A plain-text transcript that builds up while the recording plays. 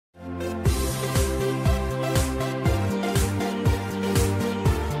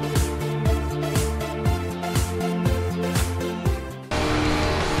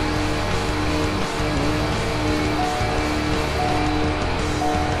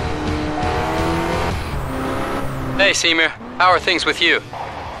Hey, Seymour. How are things with you?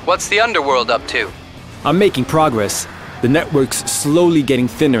 What's the underworld up to? I'm making progress. The network's slowly getting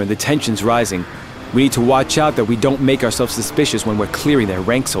thinner and the tension's rising. We need to watch out that we don't make ourselves suspicious when we're clearing their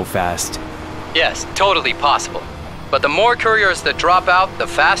ranks so fast. Yes, totally possible. But the more couriers that drop out, the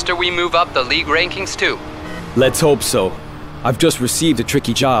faster we move up the League rankings too. Let's hope so. I've just received a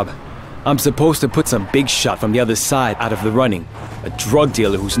tricky job. I'm supposed to put some big shot from the other side out of the running. A drug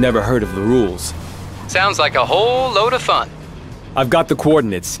dealer who's never heard of the rules. Sounds like a whole load of fun. I've got the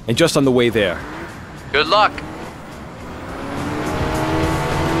coordinates, and just on the way there. Good luck.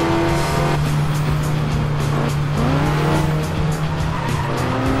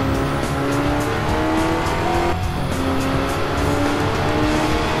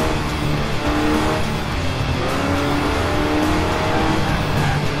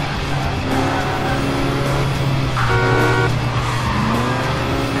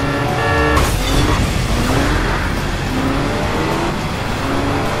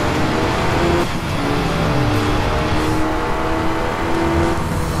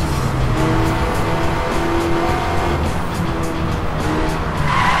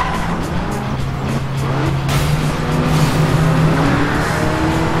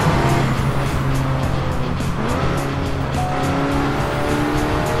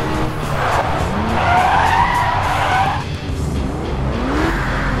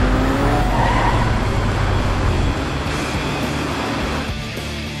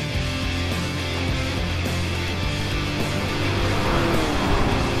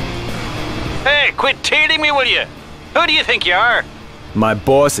 Hey, quit teasing me, will you? Who do you think you are? My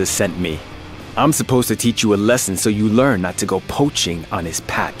boss has sent me. I'm supposed to teach you a lesson so you learn not to go poaching on his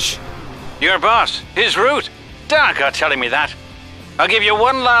patch. Your boss? His route? Darn God telling me that. I'll give you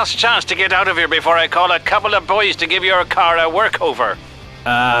one last chance to get out of here before I call a couple of boys to give your car a workover.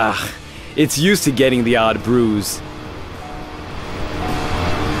 It's used to getting the odd bruise.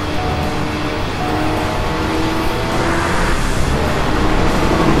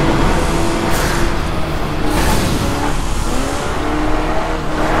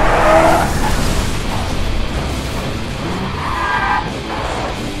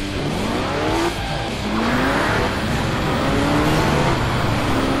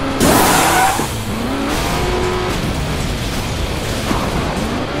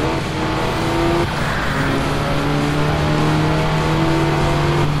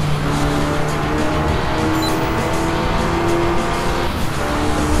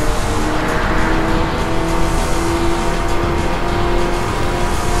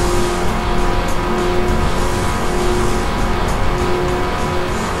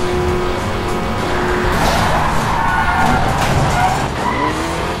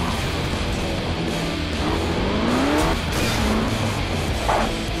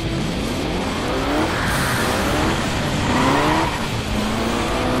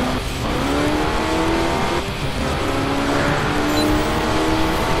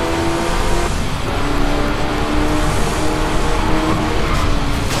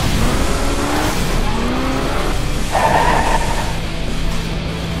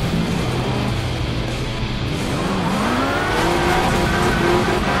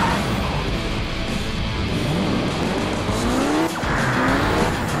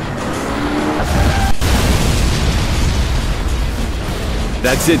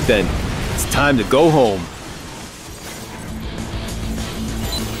 That's it then. It's time to go home.